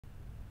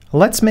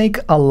Let's make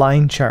a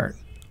line chart.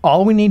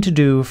 All we need to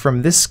do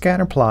from this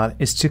scatter plot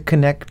is to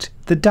connect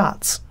the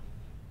dots.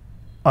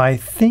 I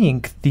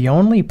think the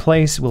only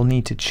place we'll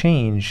need to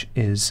change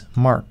is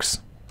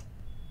marks.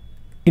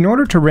 In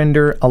order to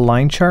render a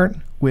line chart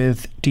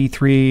with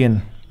D3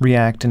 and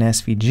React and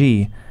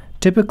SVG,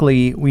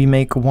 typically we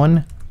make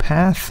one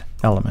path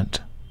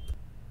element.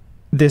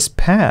 This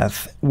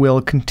path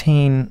will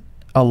contain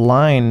a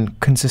line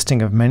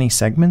consisting of many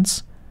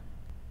segments,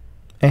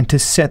 and to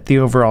set the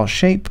overall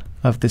shape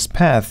of this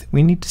path,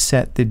 we need to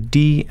set the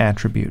D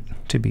attribute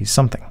to be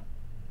something.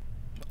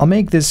 I'll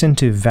make this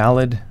into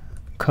valid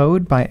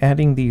code by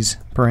adding these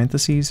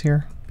parentheses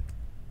here,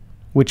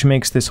 which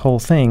makes this whole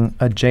thing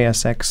a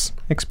JSX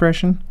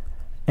expression,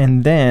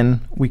 and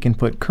then we can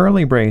put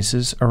curly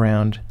braces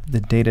around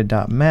the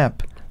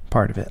data.map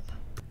part of it.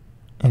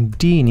 And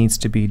D needs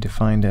to be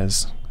defined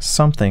as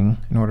something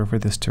in order for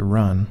this to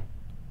run.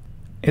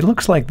 It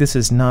looks like this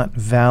is not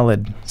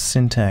valid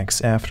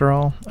syntax after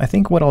all. I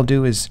think what I'll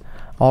do is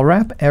I'll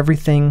wrap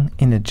everything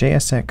in a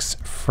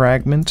JSX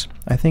fragment.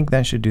 I think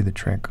that should do the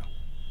trick.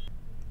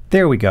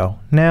 There we go.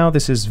 Now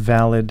this is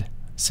valid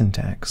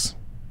syntax.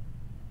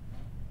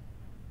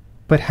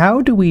 But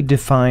how do we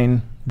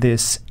define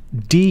this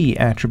D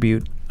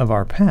attribute of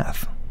our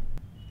path?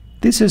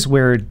 This is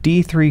where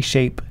D3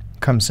 shape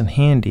comes in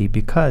handy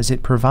because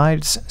it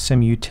provides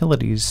some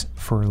utilities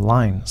for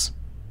lines.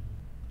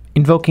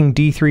 Invoking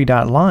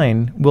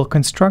D3.line will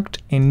construct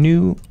a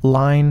new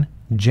line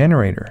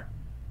generator.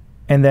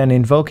 And then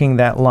invoking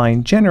that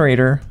line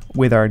generator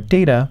with our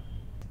data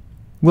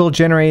will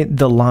generate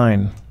the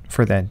line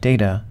for that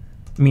data,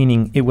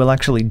 meaning it will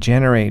actually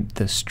generate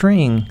the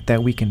string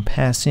that we can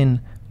pass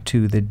in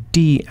to the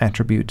D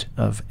attribute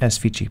of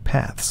SVG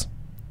paths.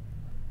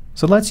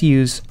 So let's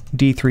use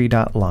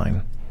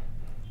D3.line.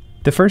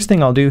 The first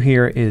thing I'll do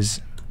here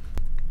is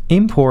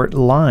import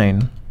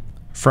line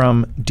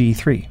from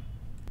D3.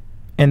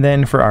 And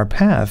then for our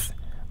path,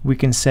 we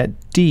can set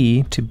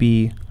D to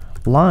be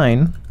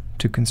line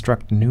to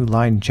construct a new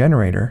line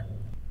generator,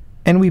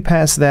 and we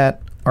pass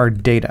that our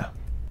data.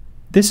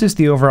 This is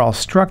the overall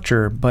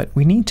structure, but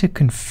we need to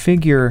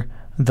configure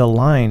the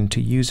line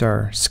to use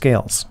our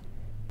scales.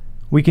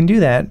 We can do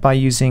that by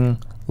using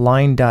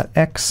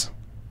line.x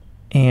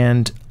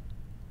and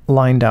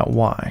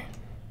line.y.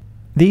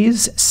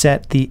 These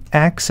set the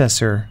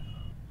accessor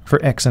for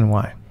x and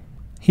y.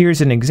 Here's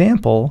an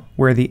example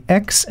where the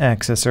x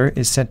accessor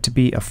is set to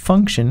be a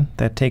function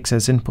that takes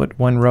as input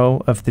one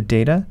row of the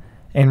data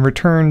and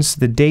returns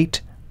the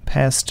date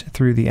passed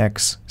through the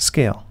x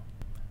scale.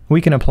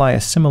 We can apply a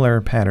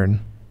similar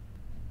pattern.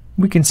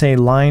 We can say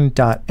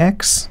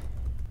line.x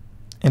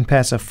and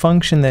pass a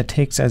function that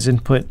takes as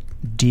input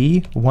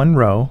d, one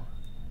row,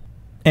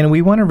 and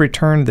we want to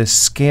return the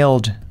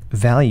scaled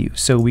value.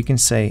 So we can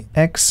say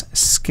x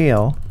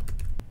scale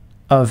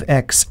of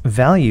x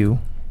value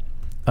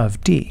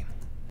of d.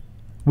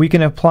 We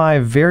can apply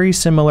very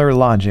similar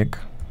logic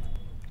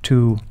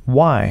to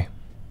y.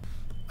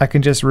 I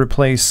can just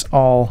replace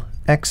all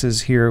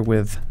x's here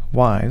with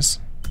y's,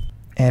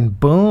 and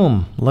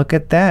boom, look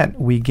at that,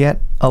 we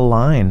get a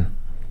line.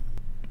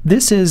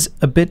 This is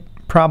a bit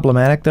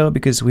problematic though,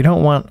 because we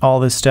don't want all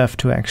this stuff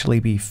to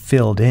actually be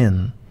filled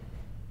in.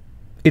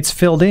 It's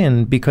filled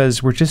in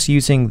because we're just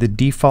using the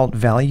default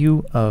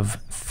value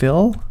of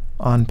fill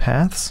on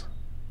paths,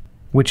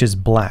 which is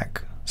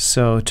black.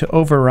 So to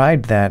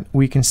override that,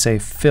 we can say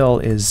fill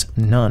is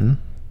none.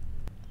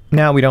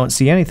 Now we don't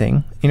see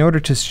anything. In order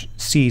to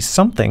see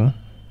something,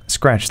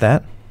 scratch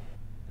that.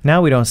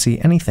 Now we don't see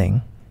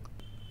anything.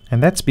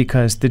 And that's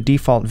because the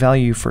default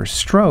value for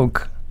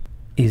stroke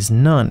is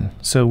none.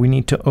 So we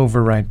need to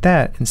override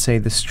that and say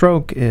the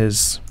stroke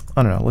is,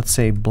 I don't know, let's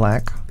say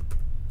black.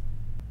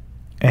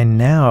 And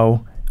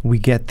now we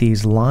get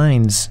these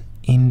lines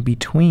in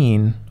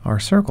between our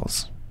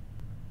circles.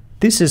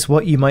 This is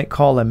what you might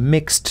call a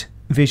mixed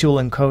visual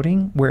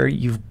encoding, where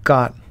you've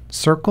got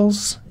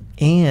circles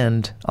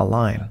and a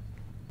line.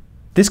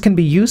 This can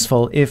be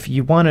useful if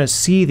you want to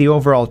see the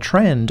overall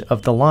trend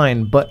of the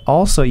line, but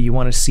also you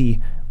want to see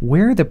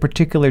where the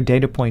particular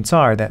data points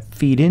are that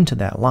feed into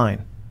that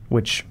line,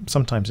 which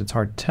sometimes it's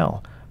hard to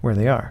tell where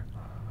they are.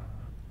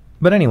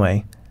 But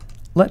anyway,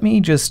 let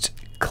me just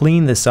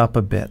clean this up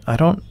a bit. I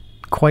don't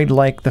quite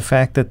like the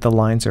fact that the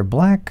lines are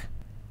black,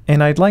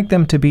 and I'd like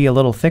them to be a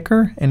little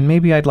thicker, and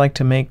maybe I'd like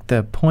to make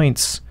the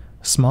points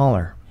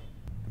smaller.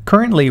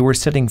 Currently we're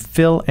setting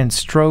fill and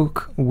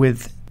stroke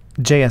with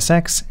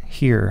JSX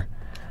here,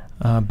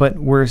 but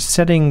we're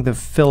setting the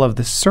fill of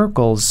the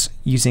circles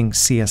using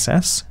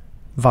CSS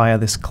via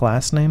this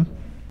class name.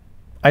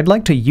 I'd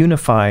like to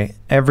unify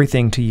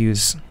everything to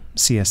use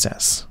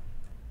CSS.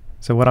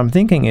 So what I'm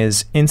thinking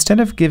is, instead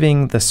of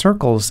giving the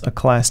circles a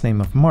class name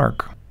of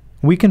mark,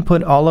 we can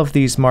put all of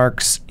these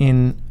marks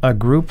in a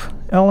group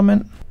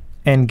element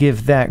and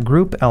give that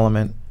group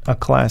element a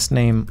class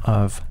name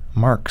of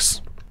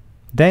marks.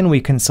 Then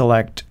we can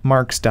select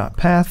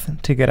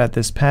marks.path to get at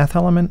this path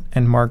element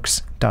and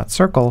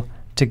marks.circle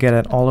to get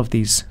at all of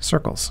these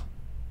circles.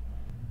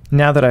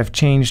 Now that I've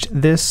changed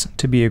this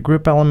to be a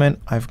group element,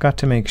 I've got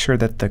to make sure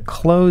that the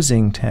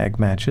closing tag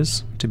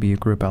matches to be a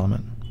group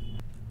element.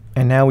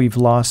 And now we've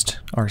lost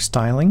our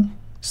styling,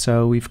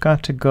 so we've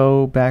got to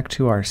go back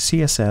to our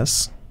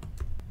CSS,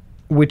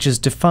 which is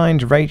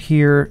defined right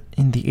here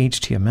in the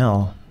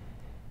HTML.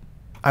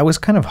 I was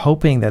kind of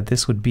hoping that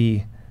this would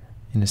be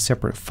in a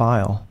separate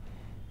file.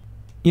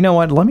 You know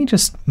what, let me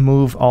just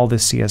move all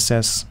this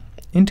CSS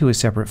into a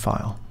separate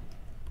file.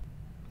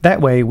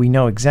 That way we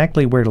know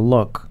exactly where to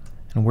look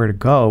and where to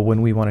go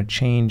when we want to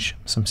change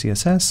some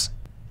CSS.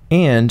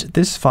 And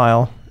this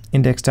file,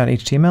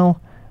 index.html,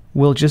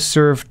 will just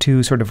serve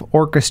to sort of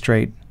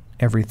orchestrate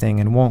everything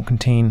and won't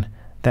contain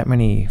that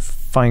many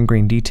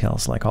fine-grained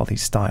details like all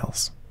these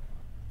styles.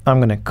 I'm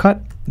going to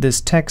cut this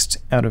text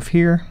out of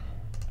here,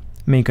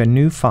 make a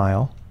new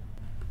file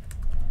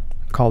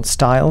called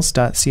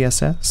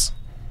styles.css,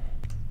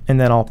 and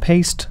then I'll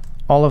paste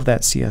all of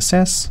that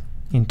CSS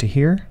into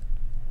here.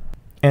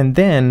 And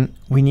then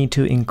we need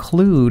to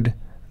include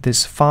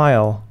this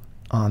file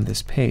on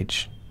this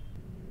page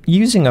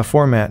using a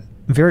format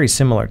very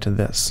similar to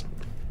this.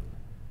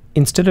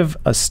 Instead of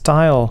a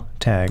style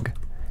tag,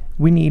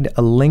 we need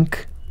a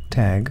link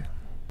tag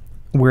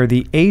where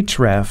the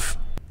href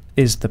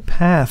is the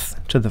path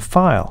to the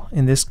file,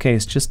 in this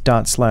case just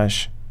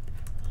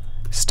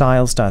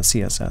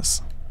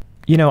 /styles.css.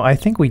 You know, I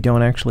think we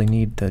don't actually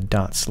need the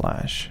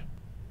 /.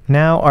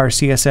 Now our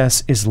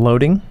CSS is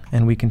loading,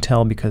 and we can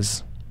tell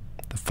because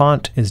the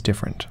font is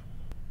different.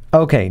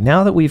 Okay,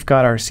 now that we've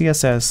got our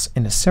CSS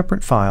in a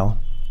separate file,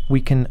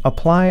 we can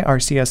apply our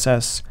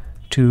CSS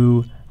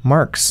to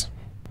marks.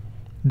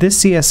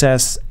 This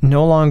CSS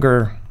no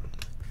longer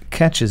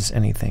catches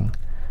anything.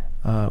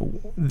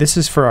 This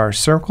is for our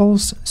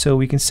circles, so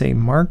we can say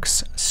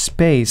marks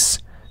space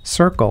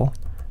circle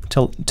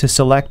to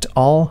select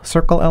all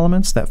circle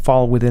elements that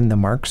fall within the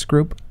marks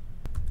group.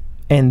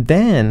 And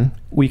then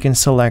we can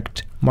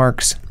select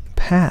marks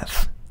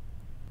path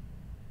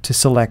to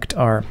select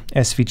our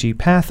SVG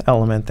path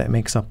element that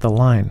makes up the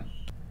line.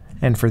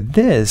 And for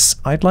this,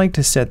 I'd like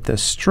to set the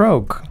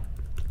stroke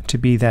to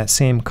be that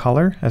same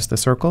color as the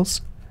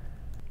circles.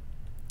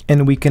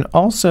 And we can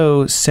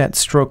also set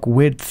stroke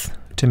width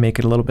to make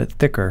it a little bit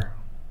thicker.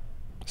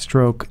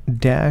 Stroke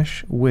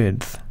dash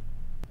width.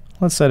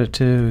 Let's set it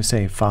to,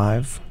 say,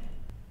 5.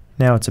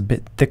 Now it's a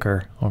bit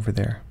thicker over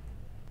there.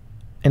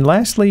 And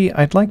lastly,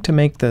 I'd like to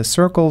make the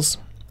circles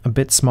a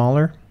bit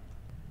smaller.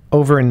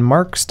 Over in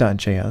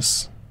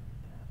marks.js,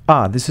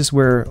 this is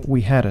where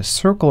we had a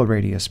circle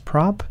radius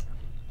prop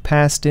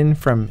passed in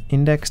from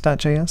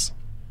index.js.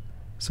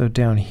 So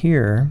down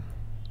here,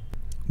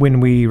 when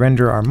we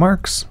render our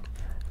marks,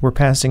 we're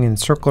passing in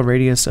circle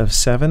radius of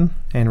 7,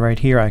 and right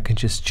here I can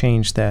just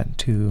change that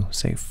to,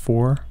 say,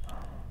 4,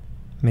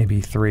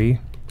 maybe 3.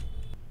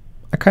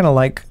 I kind of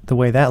like the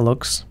way that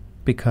looks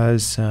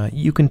because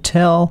you can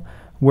tell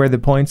where the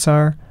points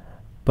are,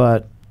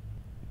 but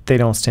they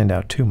don't stand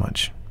out too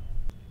much.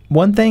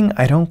 One thing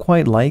I don't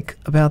quite like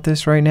about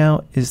this right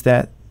now is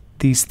that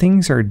these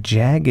things are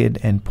jagged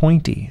and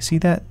pointy. See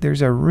that?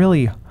 There's a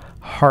really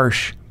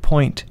harsh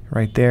point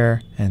right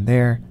there, and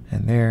there,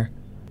 and there,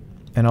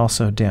 and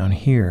also down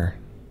here.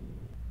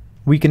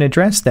 We can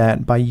address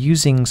that by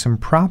using some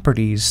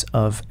properties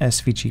of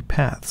SVG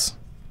paths.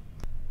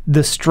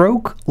 The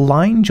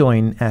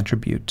stroke-line-join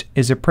attribute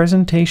is a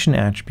presentation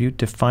attribute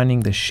defining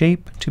the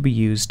shape to be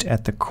used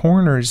at the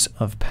corners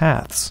of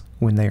paths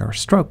when they are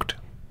stroked.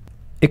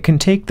 It can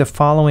take the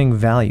following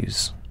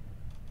values: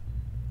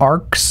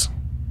 arcs,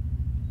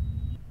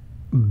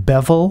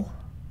 bevel,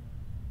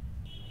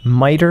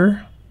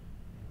 miter,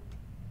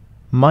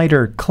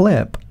 miter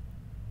clip,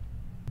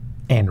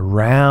 and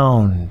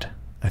round.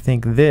 I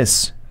think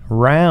this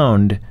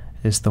round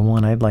is the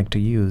one I'd like to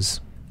use.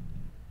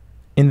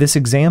 In this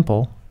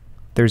example,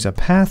 there's a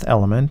path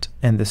element,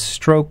 and the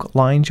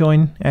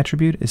stroke-line-join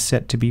attribute is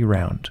set to be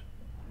round.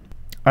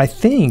 I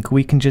think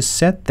we can just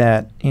set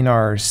that in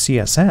our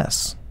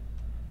CSS.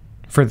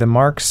 For the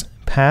marks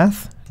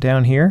path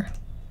down here,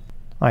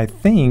 I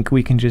think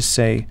we can just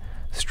say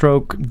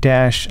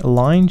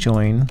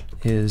stroke-line-join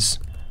is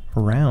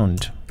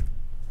round.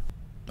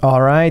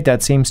 All right,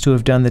 that seems to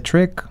have done the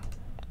trick.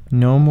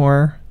 No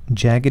more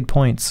jagged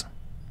points.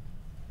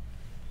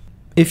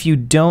 If you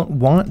don't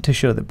want to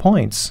show the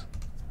points,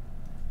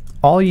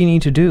 all you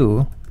need to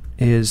do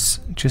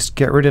is just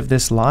get rid of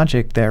this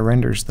logic that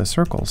renders the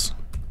circles,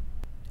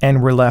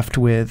 and we're left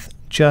with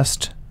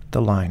just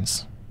the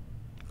lines.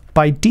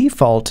 By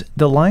default,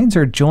 the lines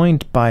are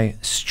joined by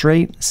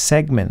straight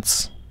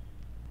segments.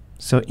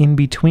 So in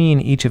between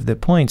each of the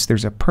points,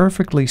 there's a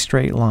perfectly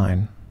straight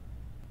line.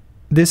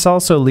 This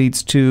also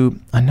leads to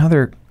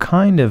another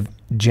kind of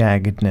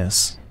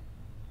jaggedness.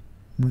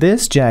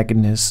 This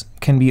jaggedness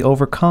can be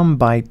overcome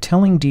by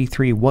telling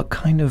D3 what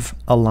kind of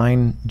a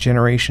line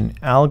generation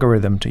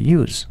algorithm to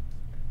use.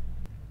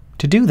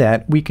 To do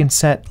that, we can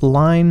set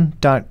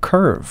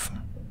line.curve.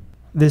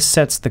 This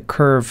sets the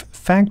curve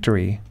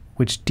factory,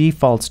 which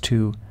defaults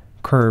to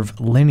curve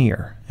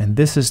linear, and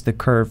this is the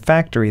curve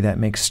factory that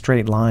makes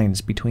straight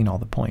lines between all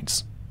the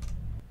points.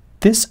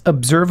 This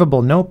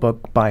observable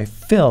notebook by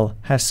Phil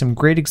has some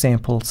great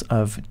examples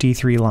of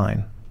D3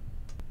 line.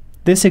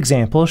 This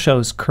example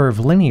shows curve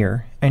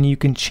linear, and you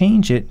can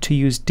change it to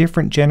use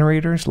different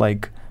generators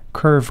like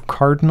curve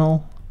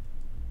cardinal,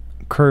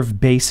 curve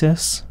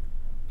basis,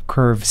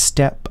 curve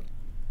step,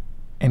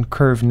 and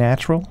curve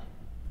natural.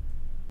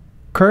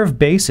 Curve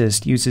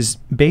basis uses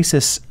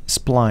basis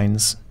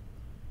splines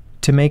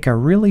to make a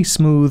really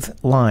smooth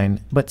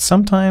line, but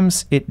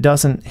sometimes it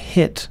doesn't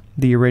hit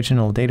the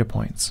original data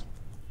points.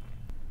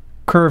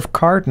 Curve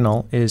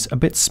cardinal is a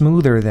bit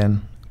smoother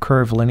than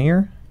curve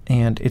linear,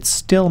 and it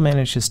still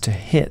manages to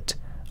hit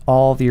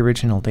all the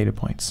original data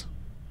points.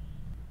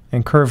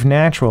 And curve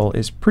natural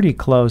is pretty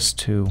close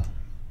to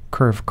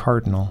curve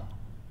cardinal.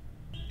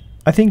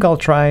 I think I'll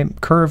try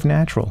curve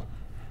natural.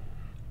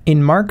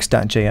 In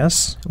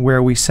marks.js,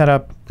 where we set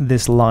up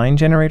this line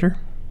generator,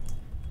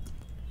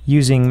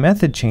 using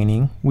method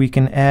chaining, we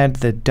can add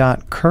the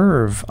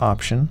 .curve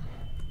option,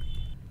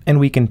 and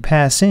we can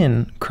pass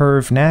in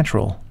curve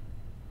natural,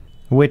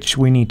 which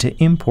we need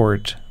to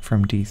import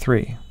from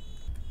D3.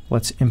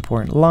 Let's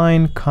import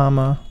line,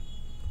 comma,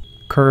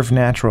 curve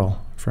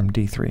natural from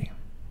D3.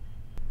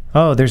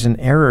 Oh, there's an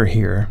error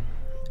here.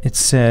 It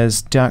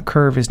says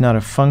 .curve is not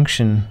a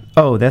function.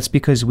 Oh, that's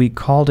because we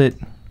called it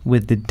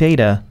with the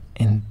data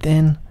and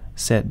then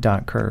set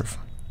 .curve.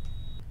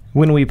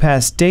 When we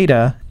pass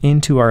data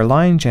into our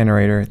line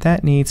generator,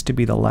 that needs to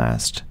be the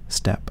last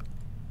step.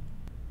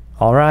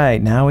 All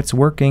right, now it's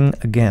working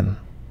again.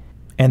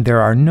 And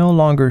there are no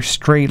longer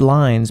straight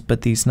lines,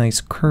 but these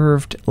nice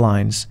curved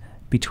lines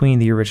between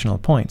the original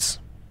points.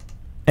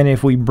 And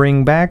if we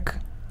bring back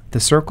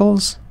the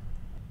circles,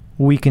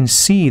 we can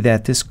see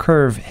that this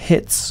curve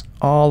hits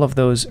all of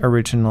those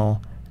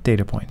original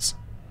data points.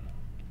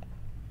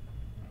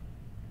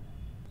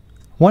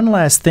 One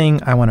last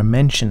thing I want to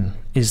mention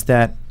is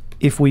that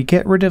if we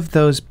get rid of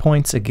those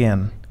points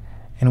again,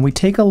 and we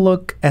take a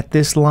look at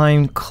this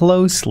line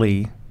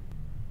closely,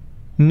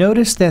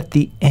 notice that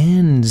the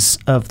ends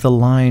of the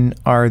line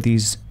are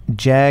these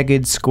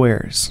jagged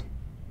squares.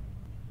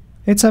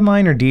 It's a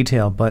minor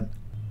detail, but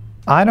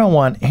I don't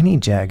want any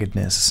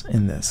jaggedness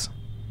in this.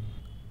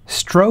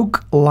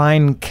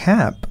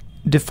 Stroke-linecap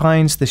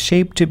defines the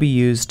shape to be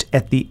used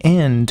at the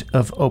end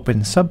of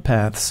open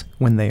subpaths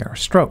when they are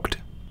stroked.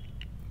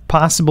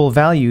 Possible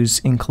values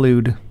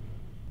include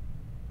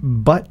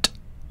butt,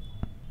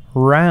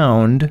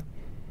 round,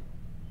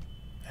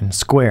 and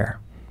square.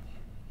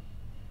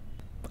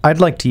 I'd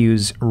like to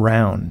use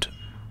round.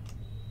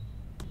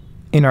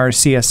 In our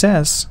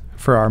CSS,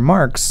 for our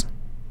marks,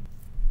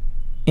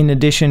 in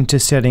addition to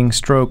setting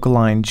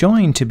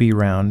stroke-line-join to be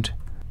round,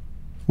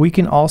 we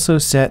can also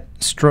set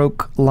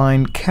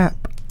stroke-linecap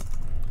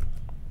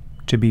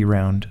to be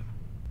round.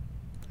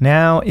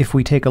 Now, if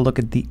we take a look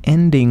at the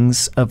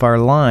endings of our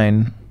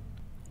line,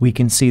 we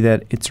can see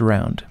that it's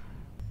round.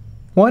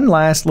 One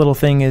last little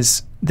thing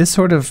is, this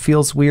sort of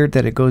feels weird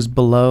that it goes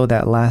below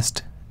that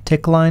last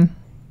tick line.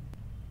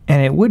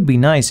 And it would be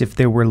nice if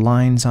there were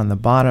lines on the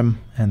bottom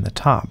and the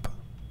top.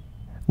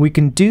 We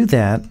can do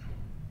that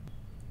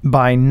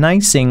by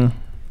nicing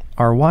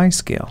our Y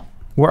scale.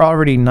 We're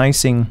already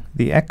nicing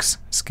the X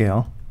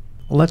scale.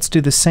 Let's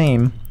do the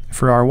same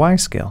for our Y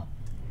scale.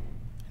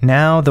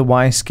 Now the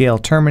Y scale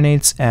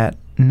terminates at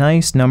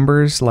nice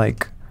numbers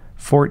like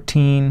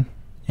 14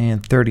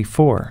 and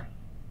 34.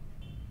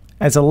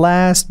 As a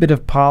last bit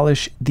of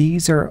polish,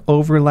 these are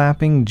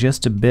overlapping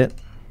just a bit.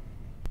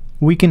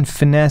 We can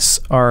finesse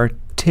our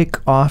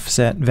tick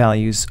offset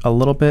values a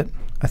little bit.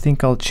 I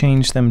think I'll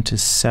change them to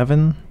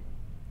 7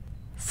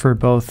 for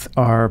both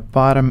our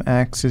bottom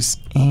axis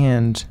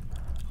and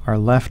our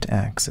left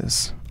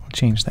axis. I'll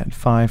change that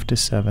 5 to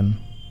 7.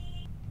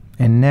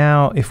 And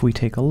now if we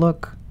take a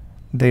look,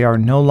 they are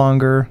no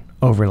longer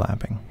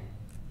overlapping.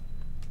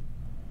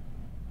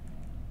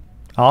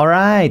 All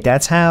right,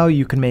 that's how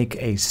you can make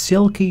a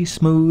silky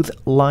smooth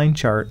line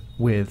chart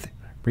with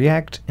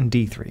React and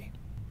D3.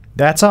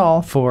 That's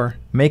all for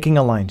making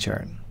a line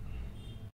chart.